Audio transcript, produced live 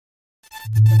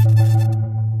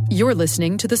You're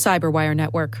listening to the Cyberwire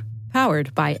Network,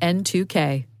 powered by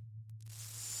N2K.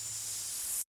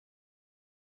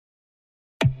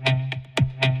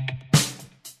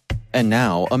 And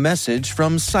now, a message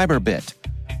from Cyberbit.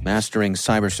 Mastering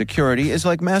cybersecurity is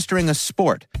like mastering a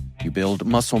sport. You build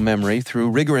muscle memory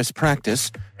through rigorous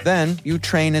practice, then you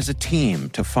train as a team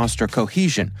to foster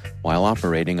cohesion while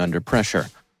operating under pressure.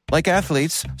 Like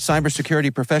athletes,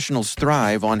 cybersecurity professionals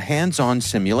thrive on hands-on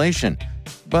simulation.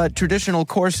 But traditional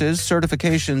courses,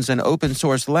 certifications, and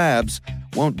open-source labs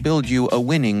won't build you a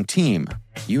winning team.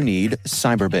 You need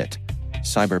Cyberbit.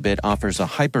 Cyberbit offers a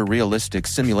hyper-realistic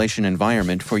simulation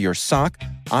environment for your SOC,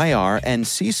 IR, and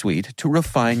C-suite to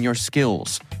refine your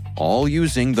skills, all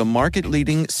using the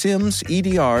market-leading SIMs,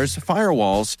 EDRs,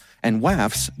 firewalls, and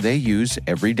WAFs they use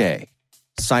every day.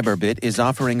 Cyberbit is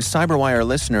offering Cyberwire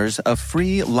listeners a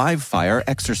free live-fire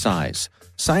exercise.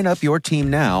 Sign up your team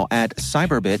now at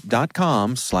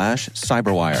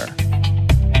cyberbit.com/cyberwire.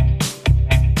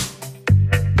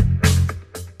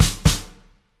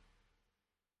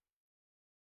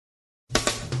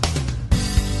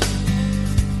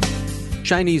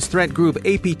 Chinese threat group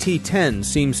APT10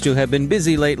 seems to have been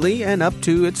busy lately and up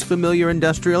to its familiar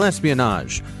industrial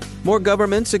espionage. More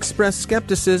governments express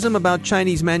skepticism about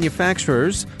Chinese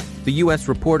manufacturers. The U.S.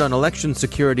 report on election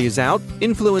security is out.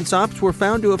 Influence ops were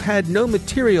found to have had no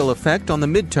material effect on the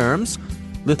midterms.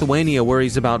 Lithuania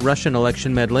worries about Russian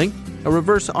election meddling. A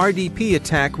reverse RDP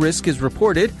attack risk is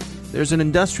reported. There's an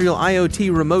industrial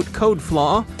IoT remote code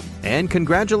flaw. And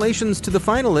congratulations to the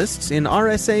finalists in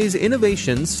RSA's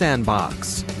Innovation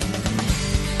Sandbox.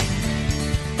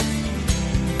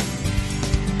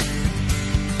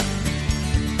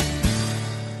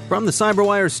 From the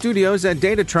Cyberwire studios at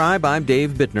Data Tribe, I'm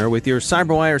Dave Bittner with your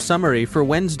Cyberwire summary for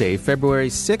Wednesday, February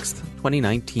 6th,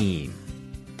 2019.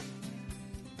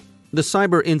 The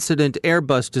cyber incident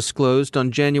Airbus disclosed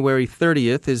on January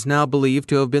 30th is now believed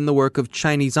to have been the work of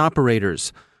Chinese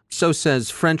operators. So says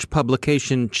French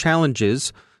publication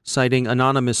Challenges, citing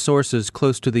anonymous sources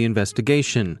close to the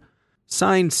investigation.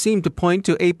 Signs seem to point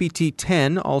to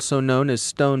APT10, also known as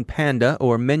Stone Panda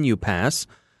or Menu Pass.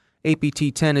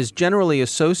 APT10 is generally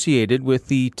associated with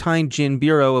the Tianjin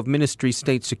Bureau of Ministry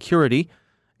State Security.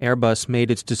 Airbus made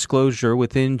its disclosure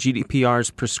within GDPR's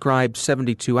prescribed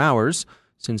 72 hours,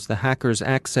 since the hackers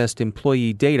accessed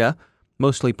employee data,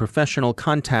 mostly professional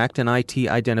contact and IT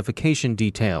identification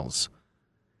details.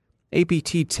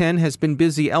 APT10 has been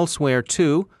busy elsewhere,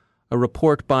 too. A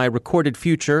report by Recorded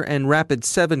Future and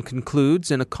Rapid7 concludes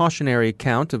in a cautionary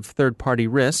account of third-party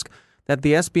risk that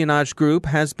the espionage group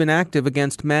has been active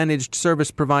against managed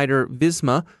service provider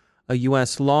Visma, a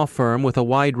U.S. law firm with a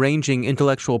wide-ranging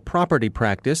intellectual property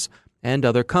practice, and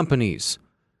other companies.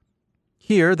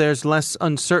 Here, there's less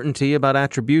uncertainty about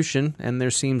attribution, and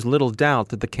there seems little doubt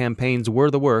that the campaigns were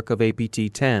the work of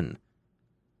APT10.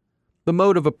 The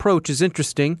mode of approach is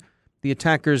interesting. The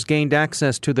attackers gained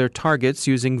access to their targets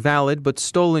using valid but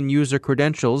stolen user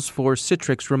credentials for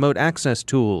Citrix remote access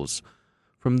tools.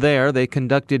 From there, they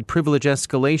conducted privilege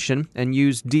escalation and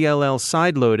used DLL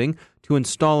sideloading to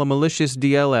install a malicious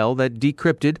DLL that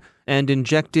decrypted and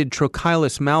injected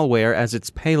Trochilus malware as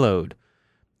its payload.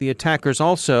 The attackers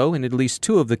also, in at least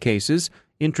two of the cases,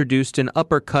 introduced an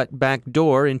uppercut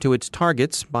backdoor into its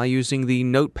targets by using the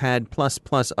Notepad++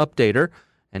 updater,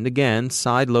 and again,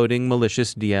 sideloading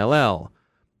malicious DLL.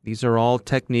 These are all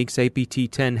techniques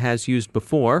APT10 has used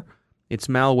before. Its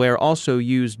malware also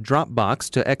used Dropbox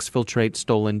to exfiltrate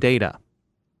stolen data.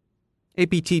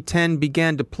 APT10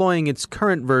 began deploying its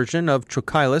current version of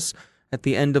Trochilus at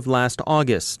the end of last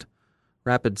August.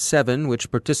 Rapid7,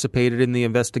 which participated in the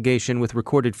investigation with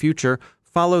Recorded Future,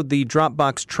 followed the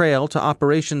Dropbox trail to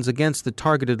operations against the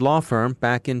targeted law firm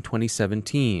back in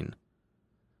 2017.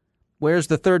 Where's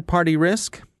the third-party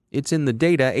risk? It's in the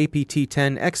data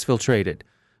APT10 exfiltrated,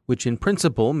 which in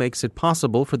principle makes it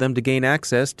possible for them to gain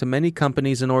access to many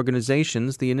companies and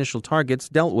organizations the initial targets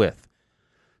dealt with.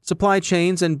 Supply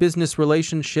chains and business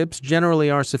relationships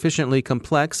generally are sufficiently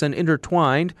complex and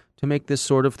intertwined to make this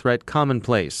sort of threat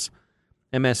commonplace.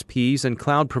 MSPs and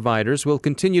cloud providers will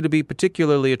continue to be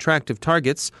particularly attractive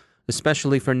targets,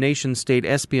 especially for nation-state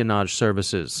espionage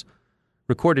services.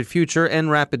 Recorded Future and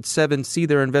Rapid7 see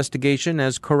their investigation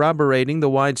as corroborating the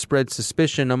widespread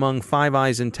suspicion among Five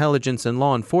Eyes intelligence and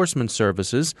law enforcement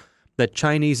services that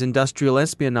Chinese industrial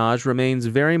espionage remains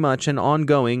very much an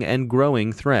ongoing and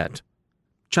growing threat.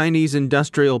 Chinese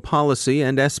industrial policy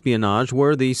and espionage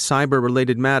were the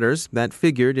cyber-related matters that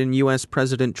figured in U.S.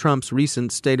 President Trump's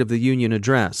recent State of the Union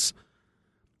address.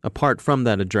 Apart from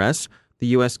that address, the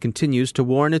U.S. continues to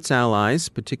warn its allies,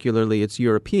 particularly its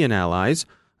European allies,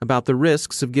 about the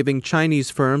risks of giving Chinese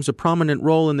firms a prominent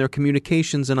role in their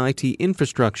communications and IT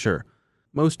infrastructure.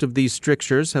 Most of these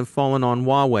strictures have fallen on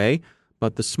Huawei,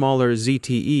 but the smaller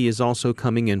ZTE is also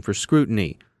coming in for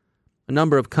scrutiny. A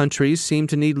number of countries seem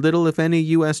to need little, if any,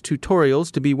 U.S.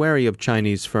 tutorials to be wary of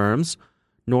Chinese firms.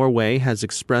 Norway has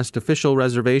expressed official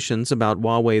reservations about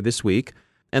Huawei this week,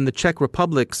 and the Czech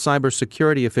Republic's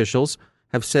cybersecurity officials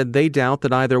have said they doubt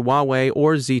that either Huawei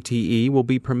or ZTE will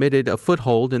be permitted a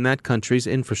foothold in that country's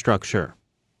infrastructure.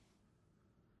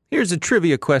 Here's a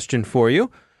trivia question for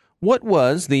you. What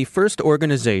was the first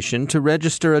organization to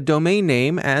register a domain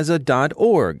name as a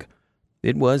 .org?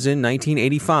 It was in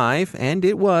 1985, and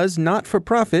it was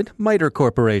not-for-profit MITRE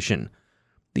Corporation.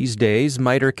 These days,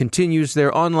 MITRE continues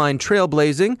their online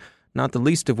trailblazing, not the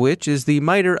least of which is the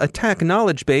MITRE Attack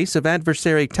knowledge base of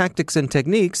adversary tactics and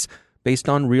techniques based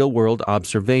on real-world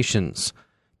observations.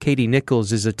 Katie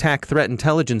Nichols is Attack Threat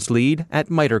Intelligence Lead at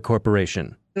MITRE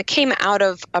Corporation. It came out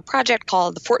of a project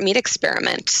called the Fort Meade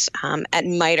Experiment at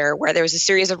MITRE, where there was a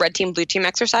series of red team, blue team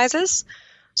exercises.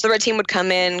 So the red team would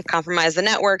come in, compromise the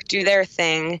network, do their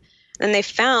thing. And they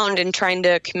found in trying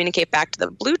to communicate back to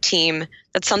the blue team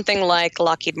that something like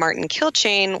Lockheed Martin kill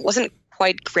chain wasn't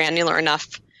quite granular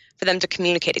enough for them to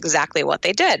communicate exactly what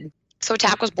they did. So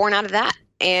Attack was born out of that.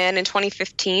 And in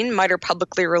 2015, MITRE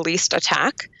publicly released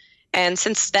Attack. And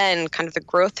since then, kind of the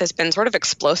growth has been sort of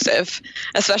explosive,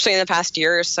 especially in the past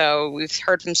year or so. We've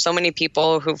heard from so many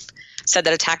people who've said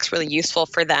that Attack's really useful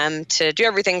for them to do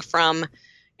everything from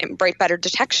write better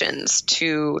detections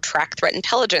to track threat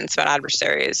intelligence about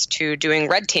adversaries to doing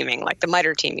red teaming like the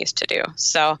MITRE team used to do.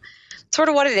 So sort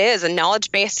of what it is, a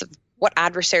knowledge base of what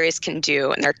adversaries can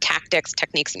do and their tactics,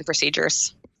 techniques, and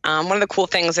procedures. One of the cool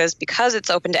things is because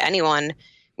it's open to anyone,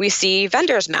 we see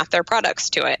vendors map their products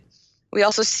to it. We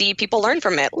also see people learn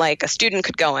from it, like a student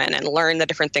could go in and learn the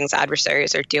different things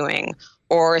adversaries are doing,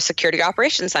 or security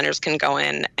operations centers can go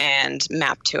in and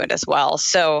map to it as well.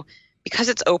 So because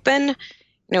it's open,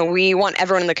 we want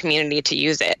everyone in the community to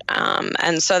use it.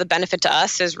 And so the benefit to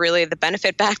us is really the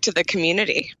benefit back to the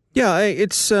community. Yeah,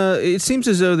 it seems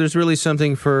as though there's really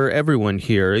something for everyone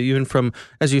here, even from,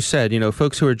 as you said,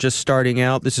 folks who are just starting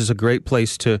out. This is a great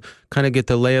place to kind of get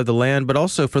the lay of the land, but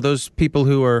also for those people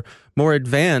who are more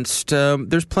advanced,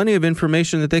 there's plenty of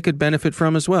information that they could benefit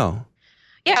from as well.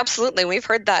 Yeah, absolutely. We've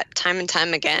heard that time and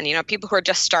time again. People who are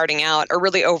just starting out are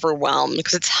really overwhelmed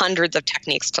because it's hundreds of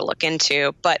techniques to look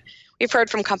into. But we've heard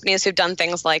from companies who've done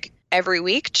things like every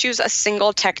week choose a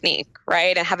single technique,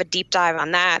 right, and have a deep dive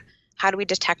on that. How do we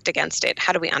detect against it?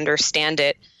 How do we understand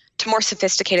it? To more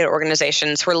sophisticated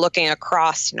organizations who are looking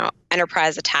across,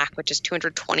 enterprise attack, which is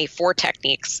 224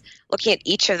 techniques, looking at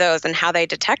each of those and how they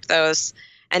detect those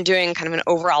and doing kind of an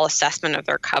overall assessment of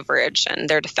their coverage and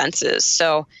their defenses.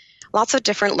 So lots of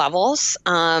different levels,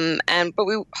 but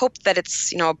we hope that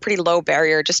it's a pretty low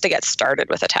barrier just to get started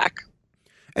with attack.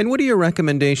 And what are your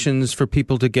recommendations for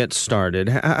people to get started?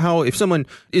 How, if someone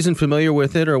isn't familiar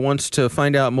with it or wants to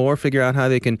find out more, figure out how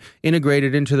they can integrate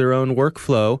it into their own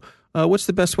workflow, what's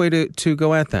the best way to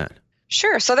go at that?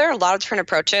 Sure. So there are a lot of different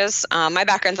approaches. My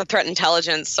background's in threat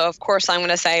intelligence, so of course I'm going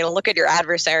to say look at your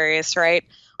adversaries, right?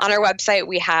 On our website,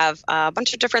 we have a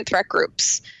bunch of different threat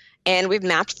groups, and we've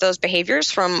mapped those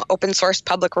behaviors from open source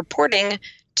public reporting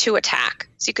to attack.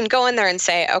 So you can go in there and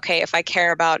say, okay, if I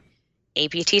care about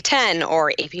APT10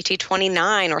 or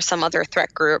APT29 or some other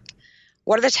threat group,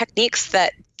 what are the techniques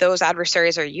that those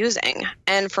adversaries are using?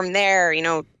 And from there,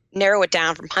 narrow it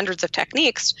down from hundreds of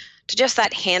techniques to just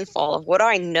that handful of what do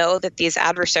I know that these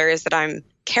adversaries that I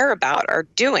care about are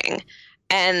doing?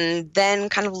 And then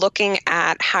kind of looking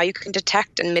at how you can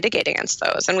detect and mitigate against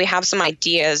those. And we have some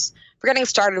ideas for getting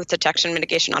started with detection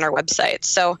mitigation on our website.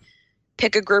 So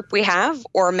pick a group we have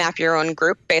or map your own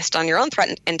group based on your own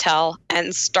threat intel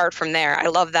and start from there. I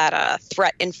love that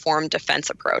threat-informed defense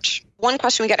approach. One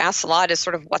question we get asked a lot is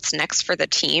sort of what's next for the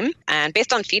team. And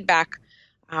based on feedback,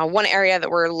 one area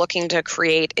that we're looking to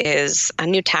create is a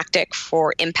new tactic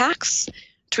for impacts,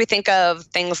 which we think of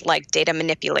things like data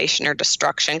manipulation or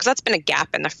destruction, because that's been a gap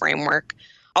in the framework.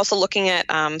 Also looking at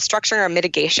structuring our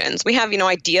mitigations. We have,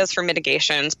 ideas for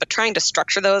mitigations, but trying to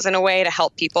structure those in a way to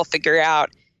help people figure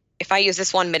out, if I use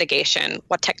this one mitigation,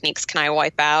 what techniques can I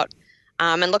wipe out?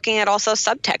 And looking at also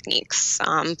sub-techniques.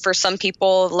 For some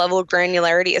people, the level of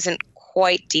granularity isn't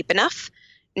quite deep enough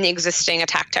in the existing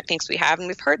attack techniques we have, and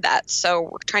we've heard that. So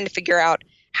we're trying to figure out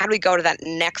how do we go to that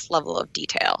next level of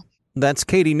detail. That's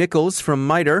Katie Nichols from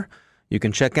MITRE. You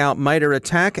can check out MITRE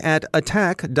Attack at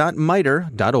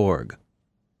attack.mitre.org.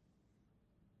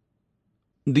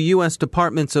 The U.S.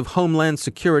 Departments of Homeland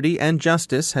Security and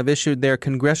Justice have issued their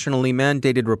congressionally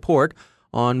mandated report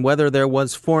on whether there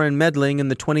was foreign meddling in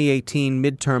the 2018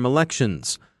 midterm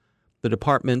elections. The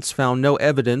departments found no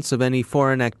evidence of any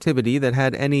foreign activity that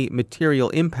had any material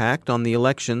impact on the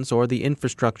elections or the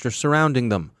infrastructure surrounding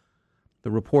them.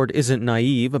 The report isn't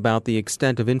naive about the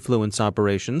extent of influence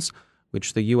operations,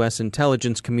 which the U.S.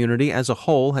 intelligence community as a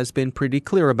whole has been pretty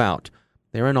clear about.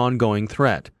 They're an ongoing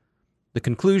threat. The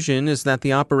conclusion is that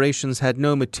the operations had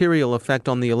no material effect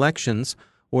on the elections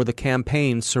or the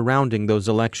campaigns surrounding those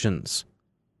elections.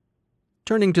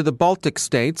 Turning to the Baltic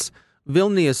states,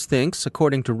 Vilnius thinks,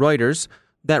 according to Reuters,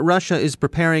 that Russia is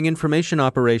preparing information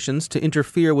operations to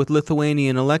interfere with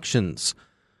Lithuanian elections.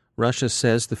 Russia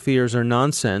says the fears are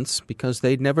nonsense because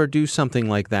they'd never do something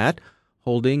like that,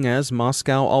 holding, as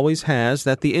Moscow always has,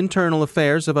 that the internal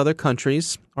affairs of other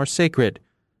countries are sacred.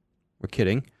 We're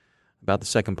kidding about the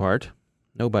second part.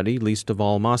 Nobody, least of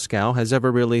all Moscow, has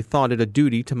ever really thought it a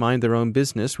duty to mind their own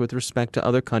business with respect to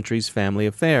other countries' family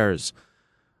affairs.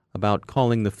 About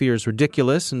calling the fears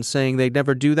ridiculous and saying they'd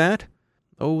never do that?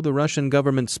 Oh, the Russian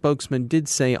government spokesman did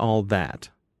say all that.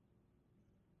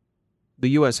 The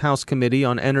U.S. House Committee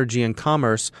on Energy and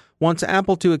Commerce wants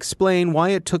Apple to explain why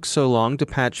it took so long to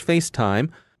patch FaceTime,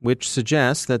 which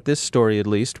suggests that this story at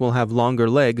least will have longer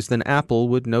legs than Apple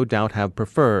would no doubt have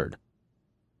preferred.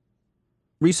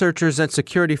 Researchers at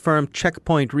security firm Check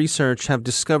Point Research have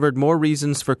discovered more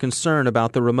reasons for concern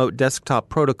about the Remote Desktop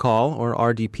Protocol, or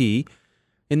RDP.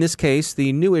 In this case,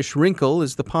 the newish wrinkle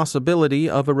is the possibility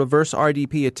of a reverse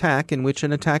RDP attack in which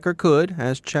an attacker could,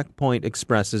 as Check Point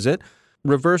expresses it,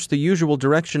 reverse the usual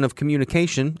direction of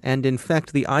communication and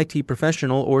infect the IT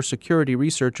professional or security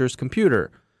researcher's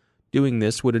computer. Doing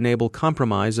this would enable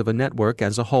compromise of a network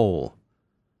as a whole.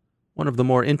 One of the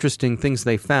more interesting things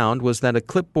they found was that a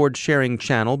clipboard sharing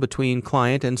channel between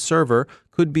client and server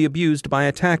could be abused by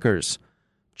attackers.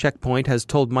 Check Point has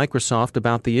told Microsoft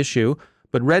about the issue,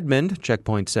 but Redmond, Check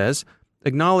Point says,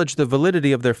 acknowledged the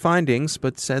validity of their findings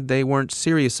but said they weren't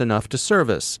serious enough to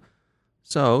service.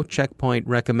 So, Check Point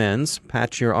recommends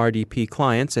patch your RDP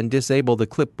clients and disable the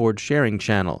clipboard sharing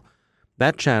channel.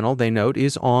 That channel, they note,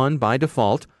 is on by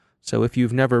default, so if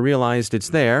you've never realized it's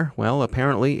there, well,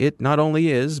 apparently it not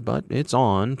only is, but it's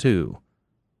on, too.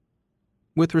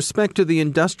 With respect to the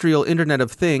industrial Internet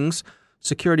of Things,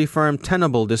 security firm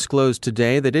Tenable disclosed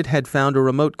today that it had found a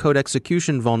remote code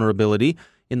execution vulnerability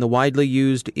in the widely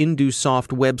used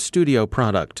InduSoft Web Studio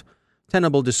product.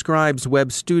 Tenable describes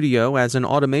Web Studio as an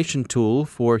automation tool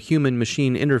for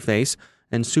human-machine interface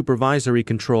and supervisory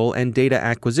control and data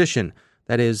acquisition,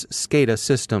 that is, SCADA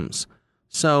systems.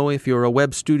 So, if you're a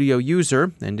Web Studio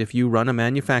user, and if you run a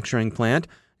manufacturing plant,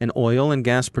 an oil and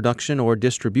gas production or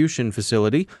distribution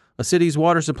facility, a city's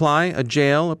water supply, a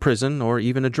jail, a prison, or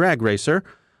even a drag racer,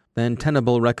 then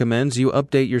Tenable recommends you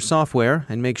update your software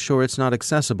and make sure it's not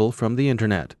accessible from the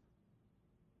Internet.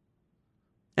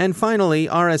 And finally,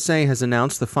 RSA has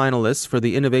announced the finalists for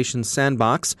the Innovation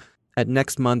Sandbox at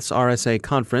next month's RSA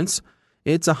conference.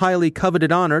 It's a highly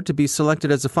coveted honor to be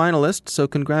selected as a finalist, so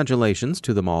congratulations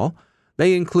to them all.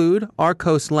 They include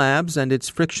Arcos Labs and its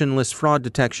frictionless fraud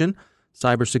detection,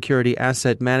 cybersecurity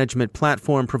asset management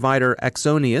platform provider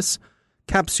Axonius,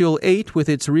 Capsule 8 with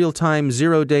its real-time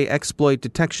zero-day exploit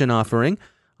detection offering,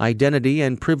 identity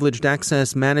and privileged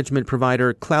access management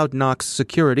provider CloudKnox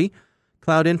Security,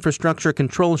 cloud infrastructure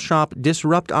control shop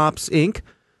DisruptOps Inc.,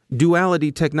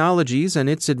 Duality Technologies and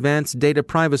its advanced data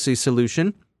privacy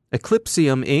solution,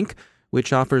 Eclipsium Inc.,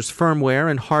 which offers firmware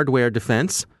and hardware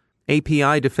defense,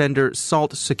 API Defender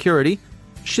Salt Security,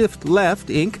 Shift Left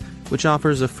Inc., which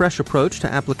offers a fresh approach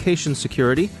to application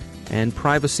security, and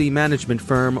privacy management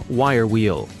firm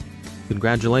Wirewheel.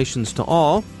 Congratulations to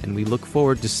all, and we look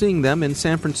forward to seeing them in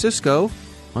San Francisco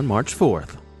on March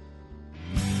 4th.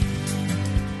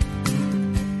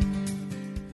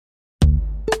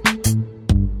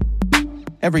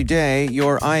 Every day,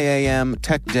 your IAM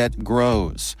tech debt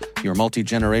grows. Your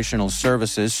multi-generational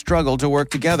services struggle to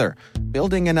work together.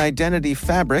 Building an identity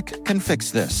fabric can fix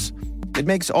this. It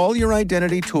makes all your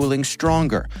identity tooling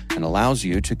stronger and allows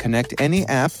you to connect any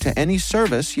app to any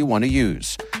service you want to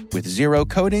use, with zero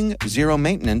coding, zero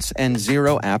maintenance, and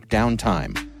zero app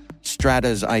downtime.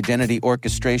 Strata's identity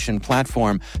orchestration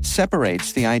platform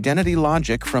separates the identity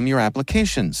logic from your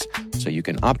applications, so you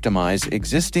can optimize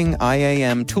existing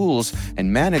IAM tools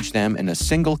and manage them in a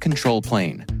single control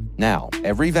plane. Now,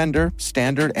 every vendor,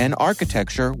 standard, and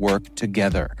architecture work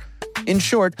together. In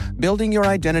short, building your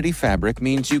identity fabric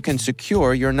means you can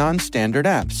secure your non-standard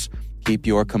apps, keep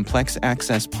your complex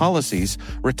access policies,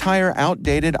 retire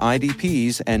outdated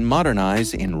IDPs, and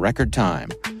modernize in record time.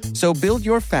 So build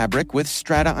your fabric with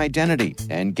Strata Identity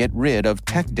and get rid of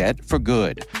tech debt for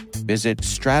good. Visit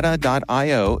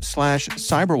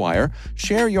strata.io/cyberwire,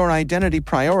 share your identity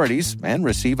priorities, and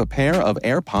receive a pair of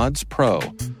AirPods Pro.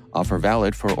 Offer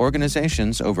valid for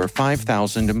organizations over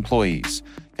 5,000 employees.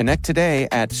 Connect today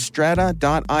at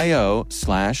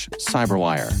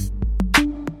strata.io/cyberwire.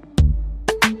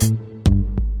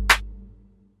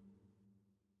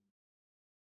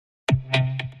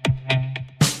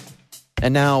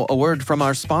 And now, a word from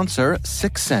our sponsor,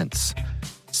 6sense.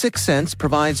 6sense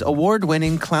provides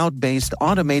award-winning cloud-based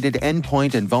automated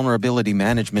endpoint and vulnerability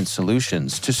management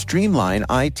solutions to streamline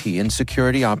IT and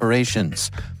security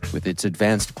operations. With its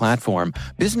advanced platform,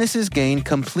 businesses gain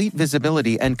complete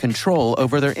visibility and control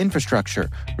over their infrastructure,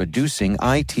 reducing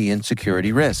IT and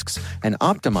security risks and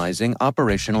optimizing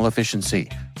operational efficiency.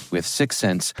 With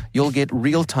 6sense, you'll get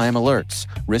real-time alerts,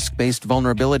 risk-based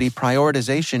vulnerability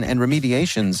prioritization and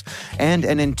remediations, and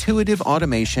an intuitive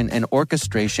automation and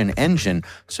orchestration engine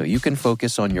so you can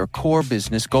focus on your core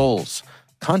business goals,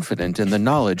 confident in the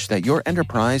knowledge that your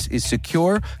enterprise is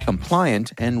secure,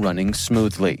 compliant, and running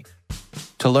smoothly.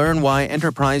 To learn why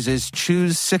enterprises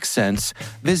choose 6sense,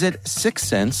 visit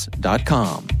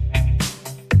 6sense.com.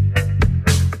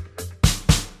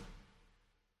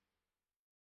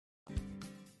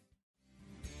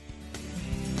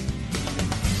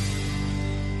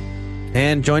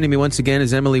 And joining me once again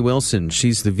is Emily Wilson.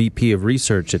 She's the VP of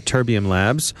Research at Terbium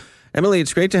Labs. Emily,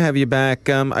 it's great to have you back.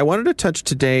 I wanted to touch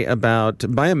today about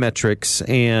biometrics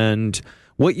and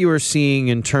what you are seeing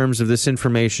in terms of this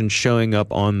information showing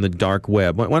up on the dark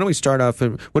web. Why don't we start off?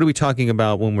 What are we talking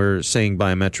about when we're saying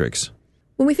biometrics?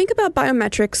 When we think about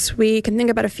biometrics, we can think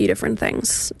about a few different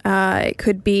things. It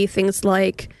could be things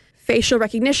like facial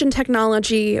recognition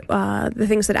technology, the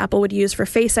things that Apple would use for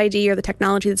Face ID, or the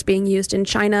technology that's being used in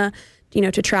China,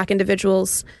 to track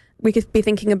individuals. We could be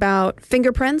thinking about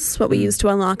fingerprints, what we use to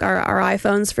unlock our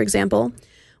iPhones, for example.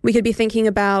 We could be thinking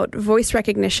about voice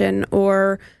recognition,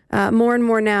 or more and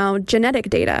more now,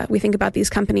 genetic data. We think about these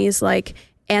companies like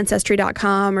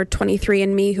Ancestry.com or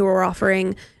 23andMe who are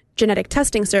offering genetic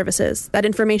testing services. That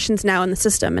information's now in the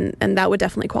system, and that would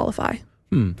definitely qualify.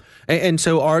 And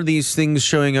so are these things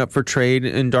showing up for trade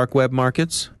in dark web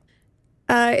markets?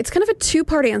 It's kind of a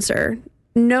two-part answer.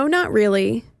 No, not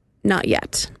really. Not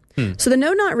yet. So the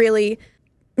no, not really,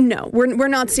 no, we're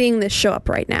not seeing this show up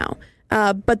right now.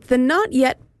 But the not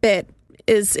yet bit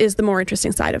is the more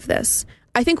interesting side of this.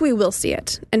 I think we will see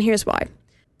it, and here's why.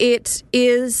 It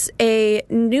is a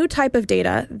new type of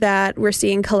data that we're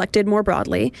seeing collected more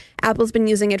broadly. Apple's been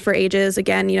using it for ages.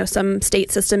 Again, some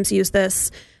state systems use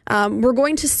this. We're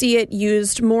going to see it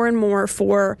used more and more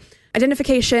for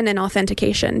identification and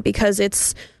authentication, because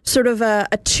it's sort of a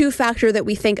two-factor that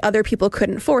we think other people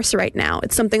couldn't force right now.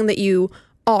 It's something that you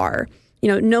are.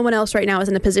 No one else right now is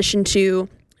in a position to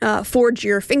forge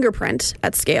your fingerprint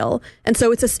at scale, and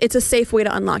so it's a safe way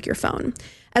to unlock your phone.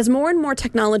 As more and more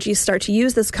technologies start to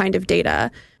use this kind of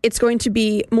data, it's going to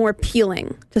be more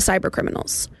appealing to cyber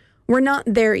criminals. We're not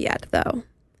there yet, though.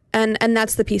 And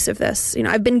that's the piece of this.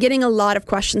 I've been getting a lot of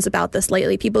questions about this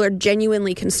lately. People are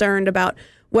genuinely concerned about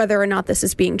whether or not this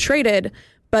is being traded.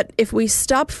 But if we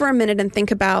stop for a minute and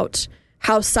think about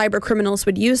how cyber criminals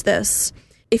would use this,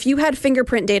 if you had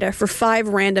fingerprint data for 5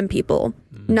 random people,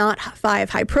 not 5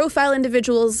 high-profile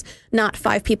individuals, not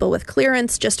 5 people with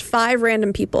clearance, just 5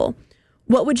 random people,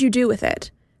 what would you do with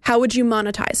it? How would you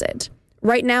monetize it?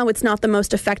 Right now, it's not the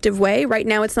most effective way. Right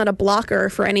now, it's not a blocker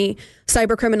for any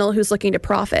cyber criminal who's looking to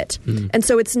profit. And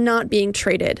so it's not being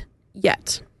traded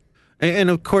yet.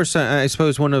 And of course, I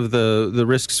suppose one of the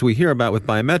risks we hear about with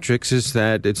biometrics is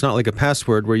that it's not like a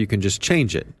password where you can just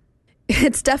change it.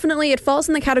 It falls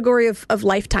in the category of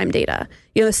lifetime data.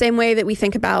 The same way that we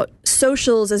think about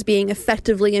socials as being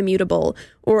effectively immutable,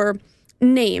 or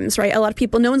names, right? A lot of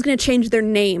people, no one's going to change their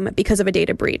name because of a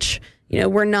data breach.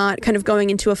 We're not kind of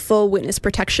going into a full witness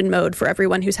protection mode for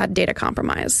everyone who's had data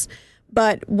compromise.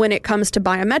 But when it comes to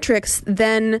biometrics,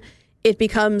 then it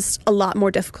becomes a lot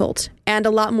more difficult and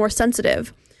a lot more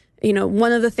sensitive.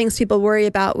 One of the things people worry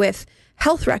about with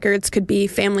health records could be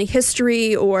family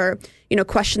history, or,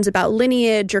 questions about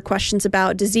lineage, or questions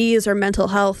about disease or mental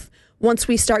health. Once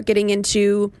we start getting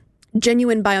into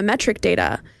genuine biometric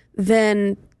data,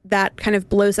 then that kind of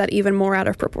blows that even more out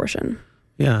of proportion.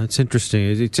 Yeah, it's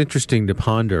interesting. It's interesting to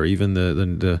ponder even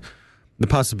the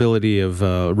possibility of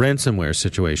ransomware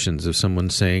situations, of someone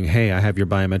saying, hey, I have your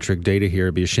biometric data here.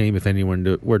 It'd be a shame if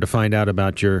anyone were to find out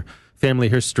about your family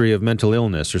history of mental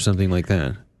illness or something like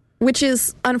that. Which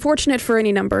is unfortunate for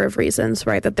any number of reasons,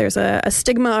 right? That there's a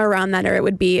stigma around that, or it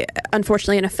would be,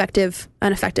 unfortunately, an effective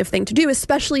thing to do,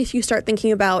 especially if you start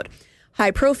thinking about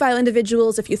high-profile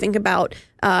individuals, if you think about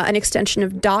an extension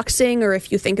of doxing, or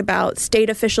if you think about state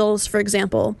officials, for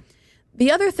example.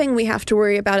 The other thing we have to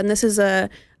worry about, and this is a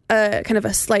kind of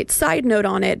a slight side note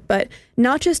on it, but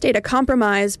not just data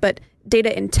compromise, but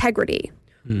data integrity.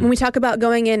 When we talk about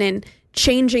going in and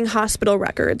changing hospital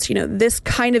records, this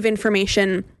kind of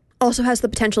information also has the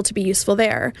potential to be useful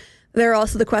there. There are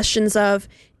also the questions of,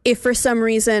 if for some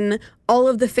reason all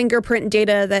of the fingerprint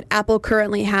data that Apple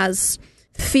currently has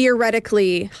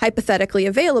theoretically, hypothetically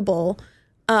available,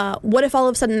 what if all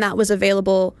of a sudden that was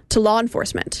available to law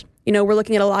enforcement? We're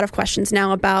looking at a lot of questions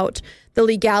now about the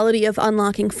legality of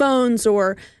unlocking phones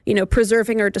or,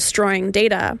 preserving or destroying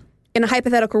data. In a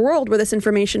hypothetical world where this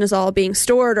information is all being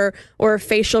stored, or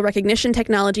facial recognition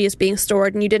technology is being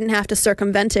stored, and you didn't have to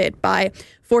circumvent it by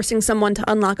forcing someone to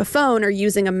unlock a phone or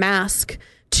using a mask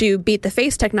to beat the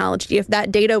face technology, if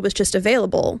that data was just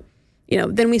available,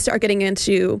 then we start getting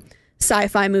into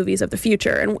sci-fi movies of the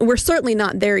future. And we're certainly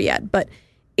not there yet, but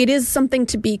it is something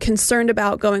to be concerned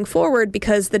about going forward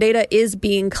because the data is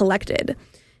being collected.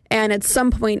 And at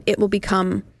some point, it will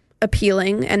become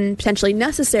appealing and potentially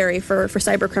necessary for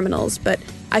cyber criminals. But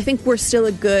I think we're still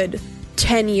a good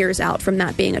 10 years out from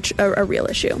that being a real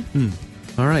issue.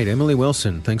 All right, Emily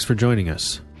Wilson, thanks for joining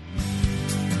us.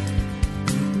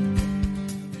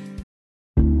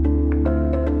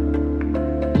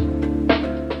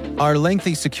 Are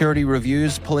lengthy security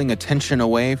reviews pulling attention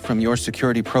away from your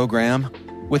security program?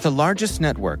 With the largest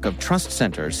network of trust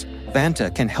centers,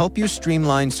 Vanta can help you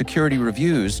streamline security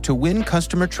reviews to win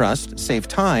customer trust, save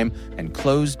time, and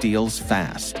close deals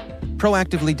fast.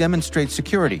 Proactively demonstrate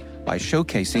security by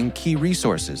showcasing key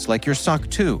resources like your SOC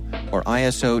 2 or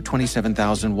ISO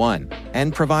 27001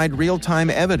 and provide real-time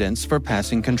evidence for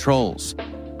passing controls.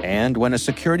 And when a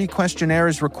security questionnaire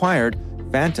is required,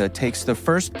 Vanta takes the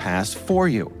first pass for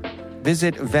you.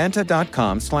 Visit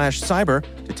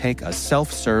vanta.com/cyber to take a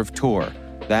self-serve tour.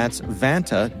 That's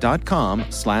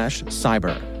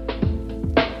vanta.com/cyber.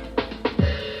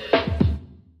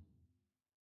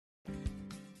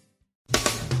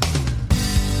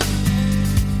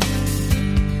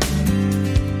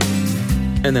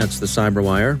 And that's the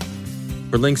Cyberwire.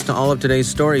 For links to all of today's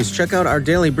stories, check out our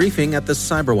daily briefing at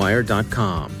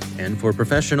thecyberwire.com. And for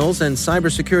professionals and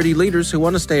cybersecurity leaders who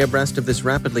want to stay abreast of this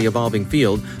rapidly evolving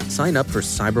field, sign up for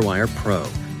Cyberwire Pro.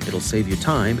 It'll save you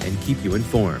time and keep you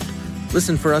informed.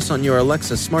 Listen for us on your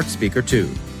Alexa smart speaker, too.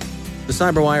 The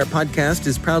Cyberwire podcast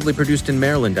is proudly produced in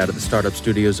Maryland out of the startup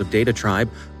studios of Data Tribe,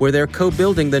 where they're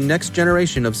co-building the next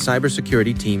generation of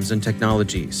cybersecurity teams and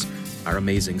technologies. Our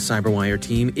amazing Cyberwire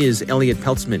team is Elliot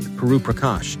Peltzman, Puru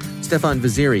Prakash, Stefan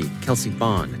Vaziri, Kelsey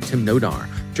Bond, Tim Nodar,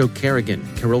 Joe Kerrigan,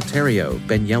 Carol Terrio,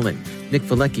 Ben Yellen, Nick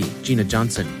Valecki, Gina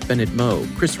Johnson, Bennett Moe,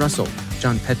 Chris Russell,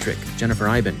 John Petrick, Jennifer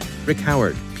Iben, Rick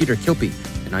Howard, Peter Kilpie,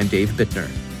 and I'm Dave Bittner.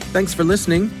 Thanks for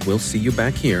listening. We'll see you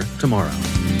back here tomorrow.